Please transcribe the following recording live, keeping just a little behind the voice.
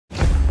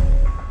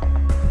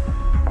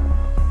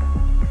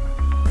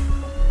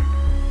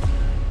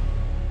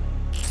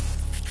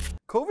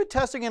COVID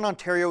testing in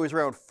Ontario is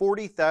around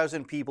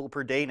 40,000 people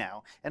per day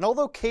now, and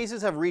although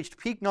cases have reached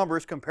peak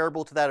numbers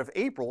comparable to that of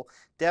April,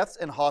 deaths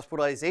and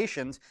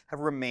hospitalizations have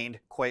remained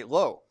quite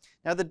low.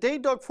 Now, the day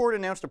Doug Ford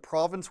announced a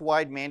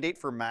province-wide mandate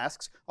for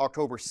masks,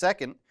 October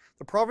 2nd,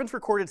 the province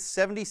recorded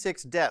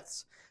 76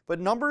 deaths, but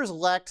numbers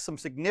lacked some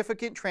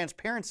significant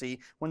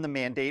transparency when the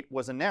mandate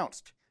was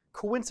announced.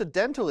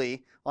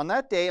 Coincidentally, on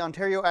that day,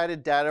 Ontario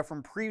added data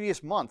from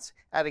previous months,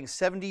 adding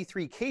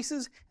 73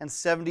 cases and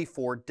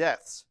 74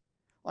 deaths.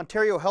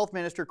 Ontario Health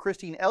Minister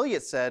Christine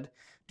Elliott said,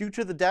 due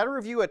to the data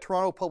review at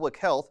Toronto Public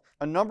Health,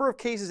 a number of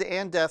cases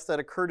and deaths that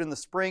occurred in the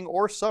spring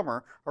or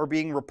summer are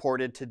being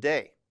reported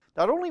today.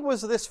 Not only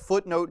was this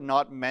footnote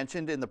not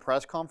mentioned in the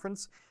press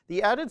conference,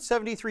 the added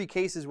 73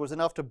 cases was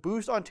enough to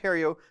boost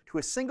Ontario to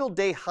a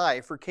single-day high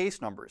for case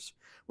numbers,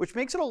 which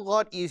makes it a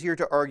lot easier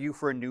to argue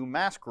for a new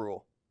mask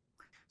rule.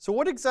 So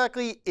what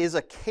exactly is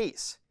a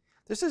case?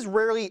 This is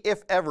rarely,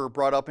 if ever,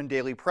 brought up in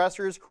daily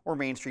pressers or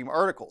mainstream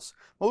articles.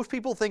 Most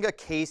people think a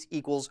case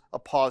equals a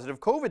positive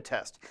COVID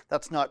test.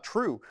 That's not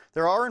true.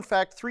 There are, in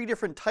fact, 3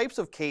 different types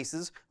of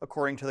cases,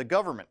 according to the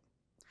government.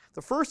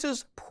 The first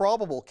is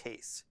probable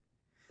case.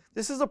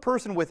 This is a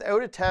person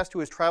without a test who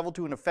has traveled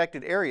to an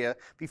affected area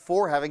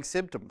before having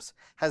symptoms,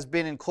 has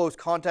been in close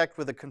contact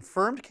with a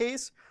confirmed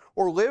case,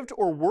 or lived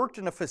or worked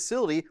in a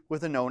facility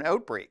with a known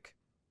outbreak.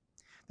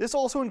 This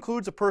also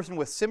includes a person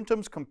with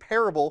symptoms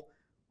comparable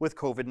with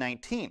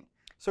COVID-19.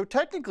 So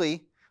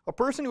technically, a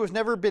person who has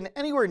never been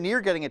anywhere near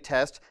getting a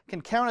test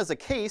can count as a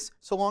case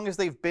so long as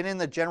they've been in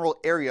the general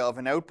area of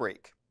an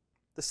outbreak.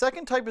 The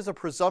second type is a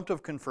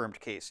presumptive confirmed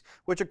case,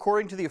 which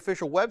according to the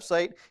official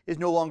website is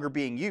no longer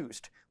being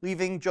used,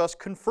 leaving just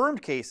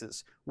confirmed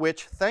cases,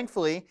 which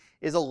thankfully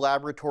is a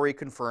laboratory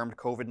confirmed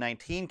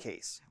COVID-19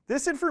 case.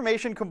 This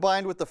information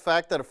combined with the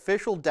fact that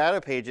official data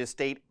pages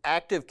state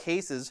active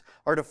cases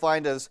are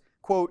defined as,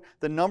 quote,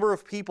 the number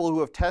of people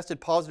who have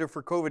tested positive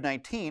for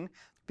COVID-19,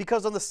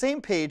 because on the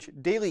same page,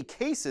 daily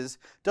cases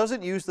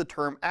doesn't use the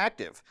term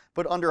active,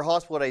 but under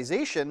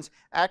hospitalizations,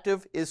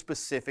 active is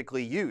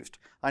specifically used.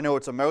 I know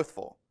it's a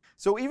mouthful.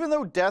 So even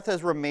though death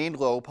has remained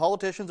low,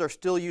 politicians are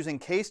still using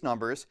case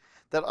numbers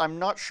that I'm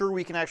not sure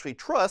we can actually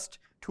trust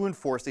to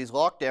enforce these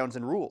lockdowns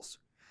and rules.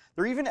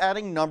 They're even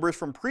adding numbers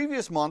from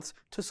previous months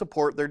to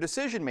support their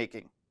decision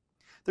making.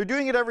 They're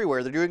doing it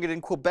everywhere. They're doing it in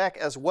Quebec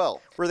as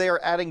well, where they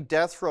are adding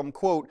deaths from,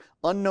 quote,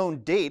 unknown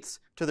dates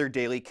to their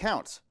daily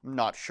counts. I'm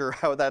not sure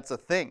how that's a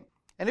thing.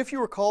 And if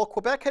you recall,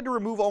 Quebec had to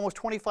remove almost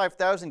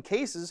 25,000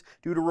 cases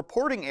due to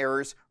reporting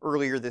errors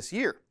earlier this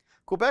year.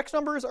 Quebec's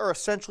numbers are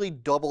essentially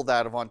double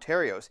that of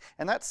Ontario's,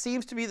 and that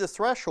seems to be the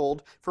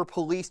threshold for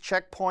police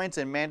checkpoints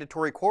and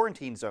mandatory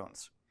quarantine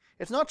zones.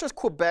 It's not just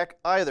Quebec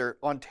either.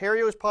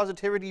 Ontario's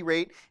positivity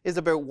rate is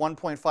about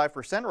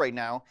 1.5% right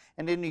now,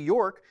 and in New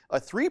York, a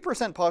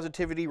 3%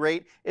 positivity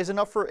rate is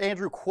enough for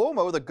Andrew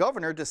Cuomo, the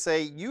governor, to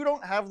say you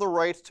don't have the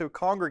right to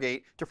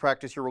congregate to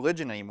practice your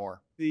religion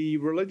anymore. The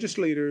religious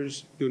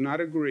leaders do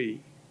not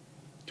agree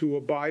to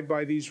abide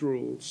by these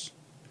rules,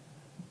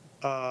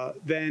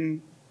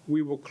 then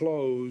we will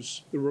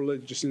close the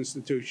religious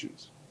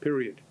institutions,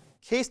 period.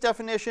 Case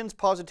definitions,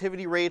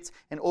 positivity rates,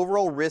 and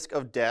overall risk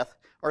of death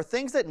are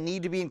things that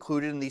need to be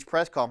included in these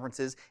press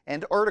conferences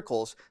and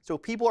articles so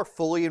people are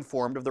fully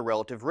informed of the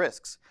relative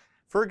risks.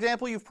 For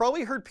example, you've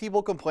probably heard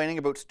people complaining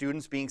about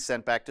students being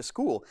sent back to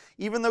school,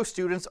 even though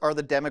students are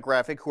the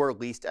demographic who are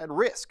least at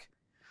risk.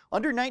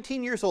 Under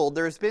 19 years old,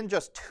 there has been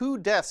just 2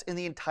 deaths in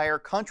the entire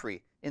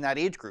country in that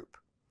age group.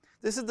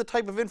 This is the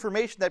type of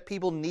information that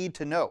people need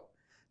to know,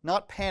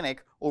 not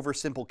panic over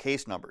simple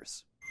case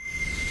numbers.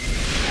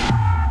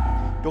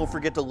 Don't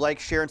forget to like,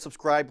 share, and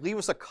subscribe. Leave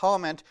us a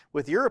comment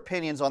with your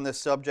opinions on this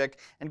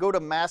subject, and go to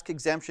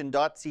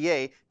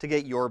maskexemption.ca to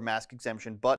get your mask exemption button.